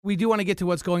We do want to get to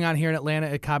what's going on here in Atlanta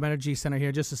at Cobb Energy Center here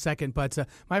in just a second, but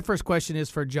my first question is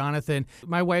for Jonathan.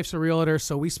 My wife's a realtor,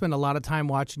 so we spend a lot of time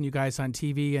watching you guys on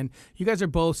TV, and you guys are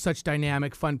both such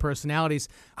dynamic, fun personalities.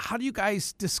 How do you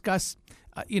guys discuss,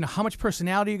 how much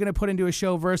personality you're going to put into a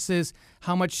show versus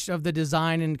how much of the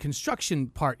design and construction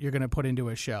part you're going to put into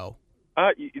a show?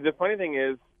 The funny thing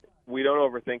is, we don't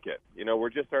overthink it. We're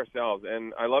just ourselves.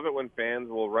 And I love it when fans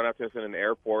will run up to us in an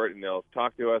airport and they'll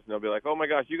talk to us and they'll be like, oh, my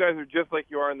gosh, you guys are just like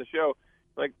you are in the show.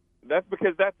 Like, that's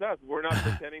because that's us. We're not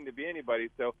pretending to be anybody.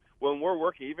 So when we're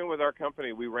working, even with our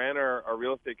company, we ran our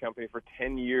real estate company for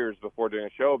 10 years before doing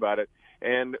a show about it.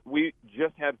 And we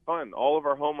just had fun. All of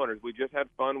our homeowners, we just had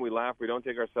fun. We laugh. We don't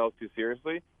take ourselves too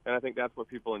seriously. And I think that's what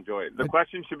people enjoy. The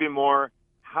question should be more,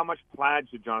 how much plaid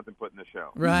should Jonathan put in the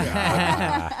show? Right.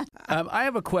 I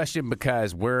have a question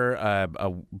because we're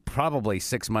probably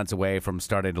 6 months away from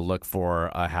starting to look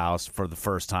for a house for the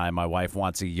first time. My wife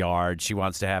wants a yard. She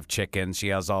wants to have chickens. She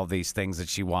has all these things that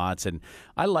she wants. And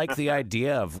I like the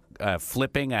idea of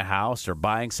flipping a house or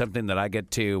buying something that I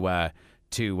get to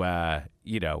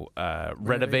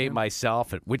renovate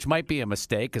myself, which might be a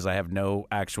mistake because I have no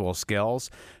actual skills.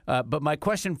 But my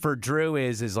question for Drew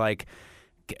is like,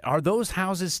 are those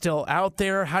houses still out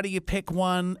there? How do you pick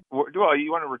one? Well,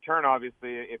 you want to return,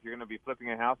 obviously, if you're going to be flipping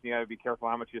a house. You got to be careful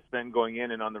how much you spend going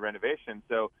in and on the renovation.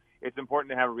 So it's important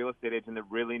to have a real estate agent that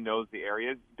really knows the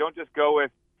areas. Don't just go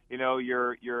with,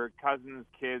 your cousin's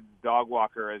kid's dog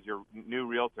walker as your new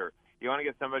realtor. You want to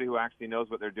get somebody who actually knows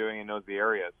what they're doing and knows the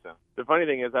areas. So the funny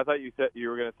thing is, I thought you said you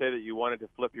were going to say that you wanted to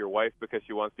flip your wife because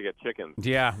she wants to get chickens.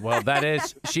 Yeah, well,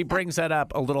 she brings that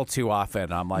up a little too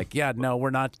often. I'm like, yeah, no, we're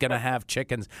not going to have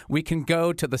chickens. We can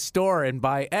go to the store and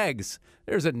buy eggs.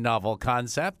 There's a novel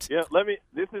concept. Yeah,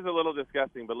 this is a little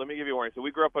disgusting, but let me give you a warning. So we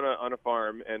grew up on a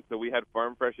farm, and so we had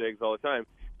farm fresh eggs all the time.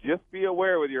 Just be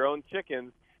aware with your own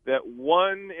chickens that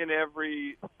 1 in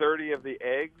every 30 of the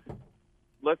eggs,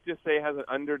 let's just say, has an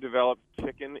underdeveloped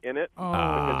chicken in it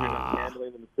because you're not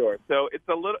handling them in the store. So it's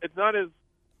not as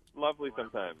lovely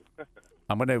sometimes.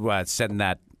 I'm going to send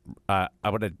that. I'm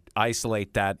going to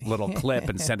isolate that little clip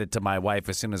and send it to my wife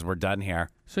as soon as we're done here.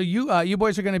 So you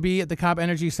boys are going to be at the Cobb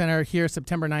Energy Center here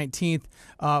September 19th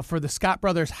for the Scott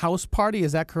Brothers House Party.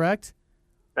 Is that correct?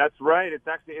 That's right.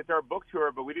 It's our book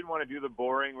tour, but we didn't want to do the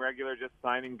boring, regular, just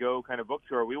sign and go kind of book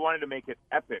tour. We wanted to make it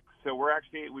epic. So we're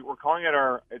calling it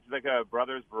it's like a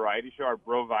brothers variety show, our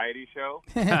bro-viety show.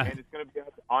 And it's going to be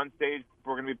on stage.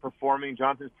 We're going to be performing.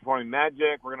 Johnson's performing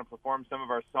Magic. We're going to perform some of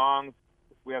our songs.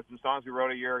 We have some songs we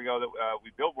wrote a year ago that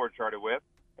we Billboard charted with.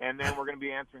 And then we're going to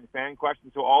be answering fan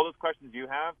questions. So all those questions you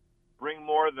have, bring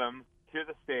more of them to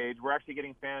the stage. We're actually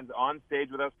getting fans on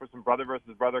stage with us for some brother versus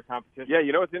brother competition.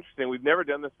 Yeah, what's interesting? We've never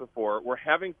done this before. We're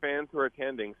having fans who are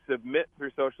attending submit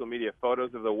through social media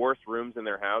photos of the worst rooms in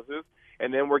their houses,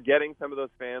 and then we're getting some of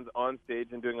those fans on stage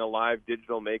and doing a live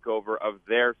digital makeover of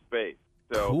their space.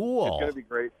 So cool. It's going to be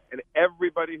great. And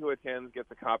everybody who attends gets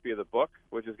a copy of the book,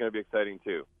 which is going to be exciting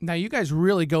too. Now, you guys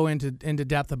really go into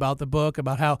depth about the book,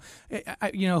 about how,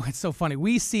 it's so funny.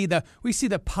 We see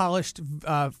the polished,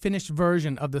 finished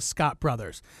version of the Scott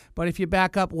Brothers. But if you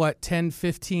back up, 10,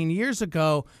 15 years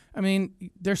ago, I mean,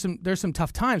 there's some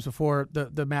tough times before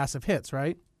the massive hits,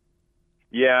 right?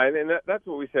 Yeah, and that's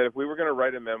what we said. If we were going to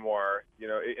write a memoir,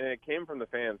 and it came from the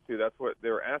fans, too. That's what they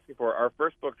were asking for. Our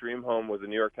first book, Dream Home, was a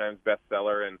New York Times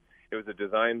bestseller, and it was a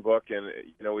design book, and,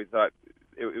 we thought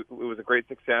it was a great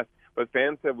success. But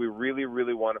fans said, we really,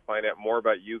 really want to find out more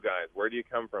about you guys. Where do you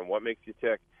come from? What makes you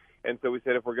tick? And so we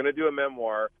said, if we're going to do a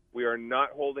memoir, we are not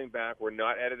holding back. We're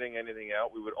not editing anything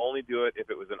out. We would only do it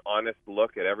if it was an honest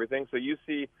look at everything. So you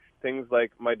see things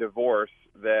like my divorce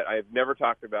that I've never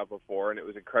talked about before, and it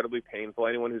was incredibly painful.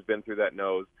 Anyone who's been through that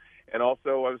knows. And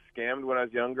also I was scammed when I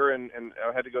was younger, and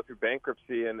I had to go through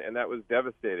bankruptcy, and that was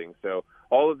devastating. So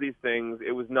all of these things,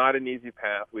 it was not an easy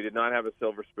path. We did not have a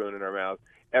silver spoon in our mouth.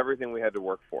 Everything we had to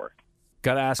work for.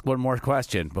 Got to ask one more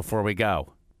question before we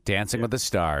go. Dancing with the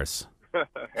Stars.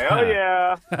 Hell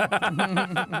yeah.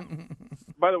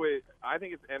 By the way, I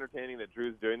think it's entertaining that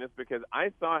Drew's doing this because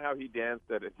I saw how he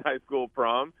danced at his high school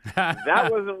prom.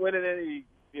 That wasn't winning any,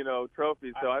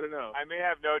 trophies, so I don't know. I may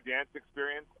have no dance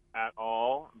experience at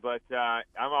all, but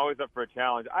I'm always up for a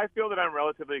challenge. I feel that I'm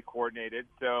relatively coordinated,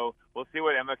 so we'll see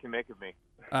what Emma can make of me.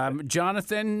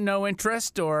 Jonathan, no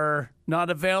interest or not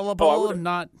available? I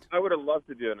would have loved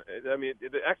to do it. I mean,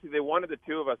 actually, they wanted the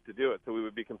two of us to do it, so we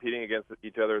would be competing against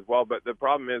each other as well. But the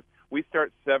problem is we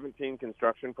start 17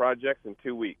 construction projects in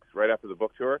 2 weeks right after the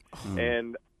book tour.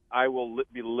 And I will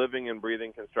be living and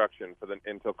breathing construction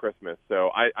until Christmas. So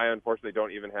I unfortunately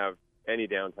don't even have any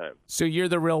downtime. So you're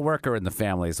the real worker in the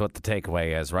family is what the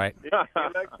takeaway is, right? Yeah,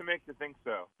 he likes to make you think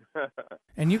so.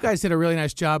 And you guys did a really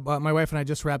nice job. My wife and I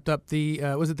just wrapped up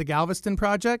was it the Galveston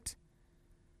project?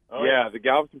 Oh, yeah, the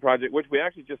Galveston project, which we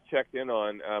actually just checked in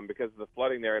on because of the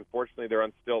flooding there. Unfortunately, they're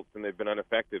on stilts and they've been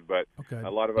unaffected, but a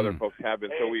lot of other folks have been.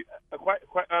 Hey, so we. I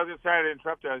was just sorry to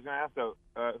interrupt you. I was going to ask though,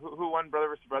 who won Brother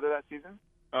versus Brother that season?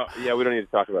 Oh, yeah, we don't need to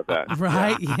talk about that.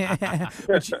 Right, yeah.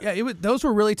 Those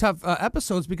were really tough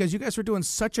episodes because you guys were doing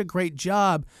such a great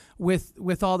job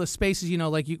with all the spaces. You know,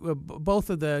 like both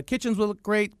of the kitchens would look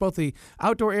great, both the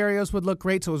outdoor areas would look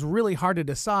great. So it was really hard to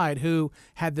decide who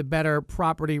had the better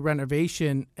property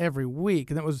renovation every week,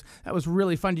 and that was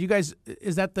really fun. Do you guys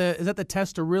is that the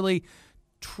test to really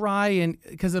try and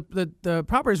because the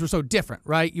properties were so different,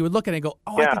 right? You would look at it and go,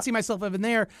 I can see myself living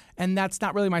there, and that's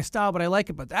not really my style, but I like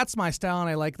it. But that's my style, and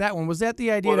I like that one. Was that the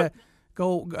idea to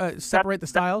go separate the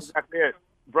styles? That's exactly it.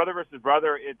 Brother versus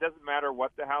brother, it doesn't matter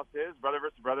what the house is. Brother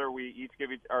versus brother, we each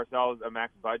give ourselves a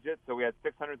max budget. So we had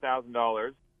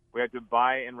 $600,000. We had to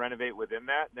buy and renovate within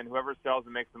that. Then whoever sells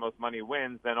and makes the most money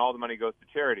wins. Then all the money goes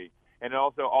to charity. And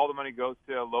also all the money goes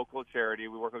to a local charity.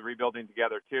 We work with Rebuilding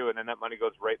Together, too, and then that money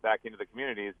goes right back into the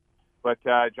communities. But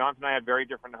Jonathan and I had very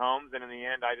different homes, and in the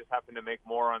end, I just happened to make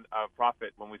more on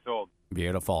profit when we sold.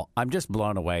 Beautiful. I'm just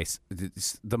blown away.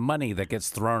 The money that gets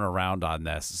thrown around on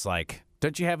this is like,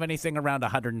 don't you have anything around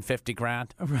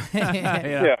 $150,000? Right.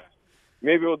 Yeah.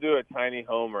 Maybe we'll do a tiny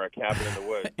home or a cabin in the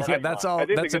woods. Yeah, that's all.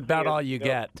 That's about all you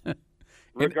get.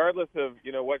 Regardless of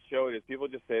what show it is, people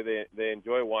just say they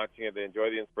enjoy watching it, they enjoy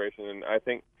the inspiration, and I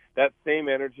think that same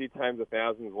energy times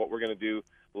 1,000 is what we're going to do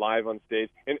live on stage.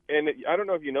 And I don't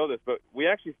know if you know this, but we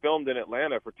actually filmed in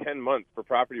Atlanta for 10 months for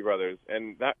Property Brothers,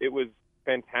 and it was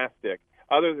fantastic.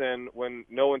 Other than when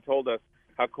no one told us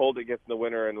how cold it gets in the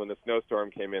winter, and when the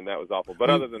snowstorm came in, that was awful. But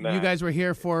other than that, you guys were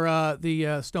here for the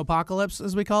snowpocalypse,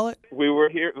 as we call it. We were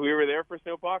here. We were there for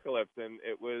snowpocalypse, and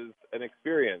it was an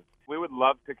experience. We would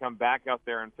love to come back out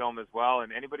there and film as well.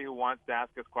 And anybody who wants to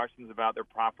ask us questions about their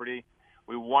property,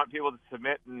 we want people to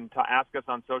submit and to ask us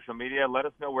on social media. Let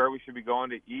us know where we should be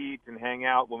going to eat and hang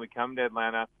out when we come to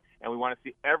Atlanta. And we want to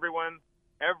see everyone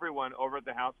over at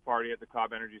the house party at the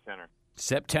Cobb Energy Center.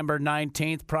 September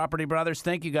 19th, Property Brothers.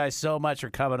 Thank you guys so much for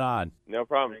coming on. No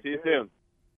problem. See you soon.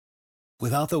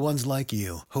 Without the ones like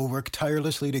you, who work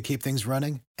tirelessly to keep things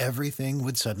running, everything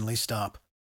would suddenly stop.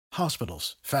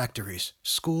 Hospitals, factories,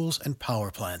 schools, and power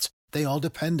plants, they all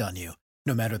depend on you.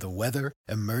 No matter the weather,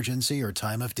 emergency, or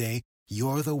time of day,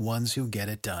 you're the ones who get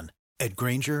it done. At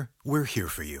Grainger, we're here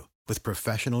for you with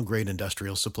professional-grade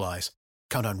industrial supplies.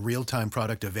 Count on real-time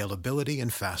product availability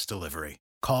and fast delivery.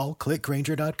 Call, click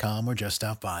Grainger.com, or just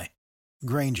stop by.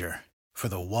 Grainger, for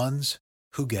the ones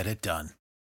who get it done.